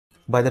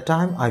By the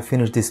time I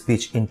finish this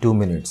speech in 2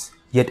 minutes,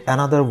 yet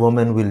another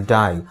woman will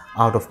die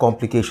out of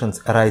complications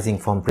arising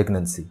from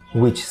pregnancy,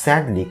 which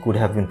sadly could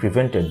have been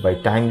prevented by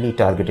timely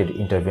targeted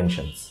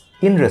interventions.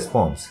 In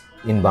response,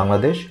 in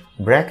Bangladesh,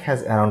 BRAC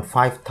has around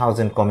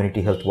 5,000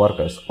 community health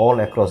workers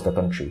all across the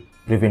country,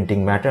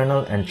 preventing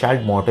maternal and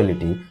child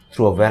mortality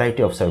through a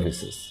variety of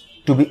services.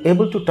 To be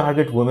able to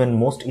target women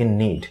most in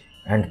need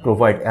and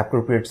provide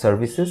appropriate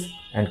services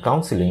and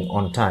counseling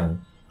on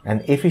time,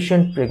 an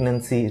efficient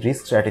pregnancy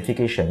risk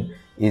stratification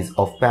is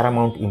of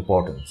paramount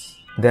importance.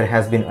 There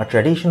has been a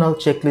traditional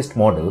checklist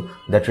model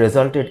that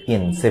resulted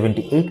in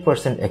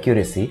 78%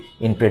 accuracy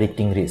in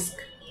predicting risk.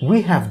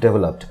 We have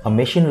developed a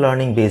machine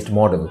learning based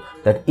model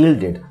that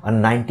yielded a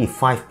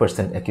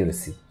 95%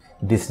 accuracy.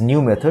 This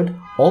new method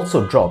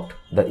also dropped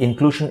the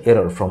inclusion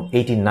error from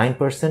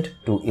 89%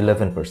 to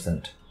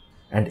 11%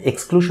 and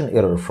exclusion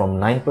error from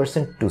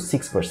 9% to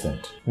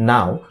 6%.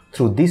 Now,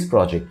 through this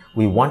project,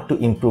 we want to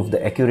improve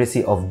the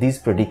accuracy of these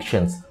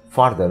predictions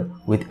further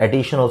with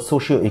additional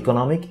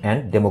socio-economic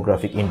and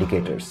demographic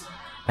indicators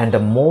and a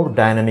more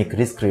dynamic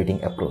risk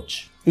rating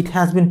approach. It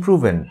has been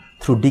proven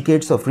through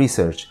decades of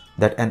research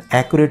that an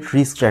accurate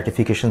risk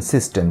stratification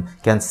system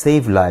can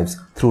save lives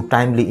through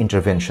timely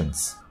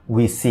interventions.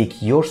 We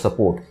seek your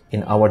support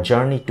in our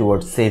journey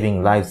towards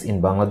saving lives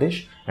in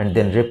Bangladesh and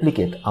then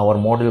replicate our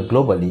model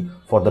globally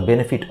for the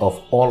benefit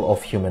of all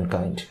of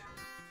humankind.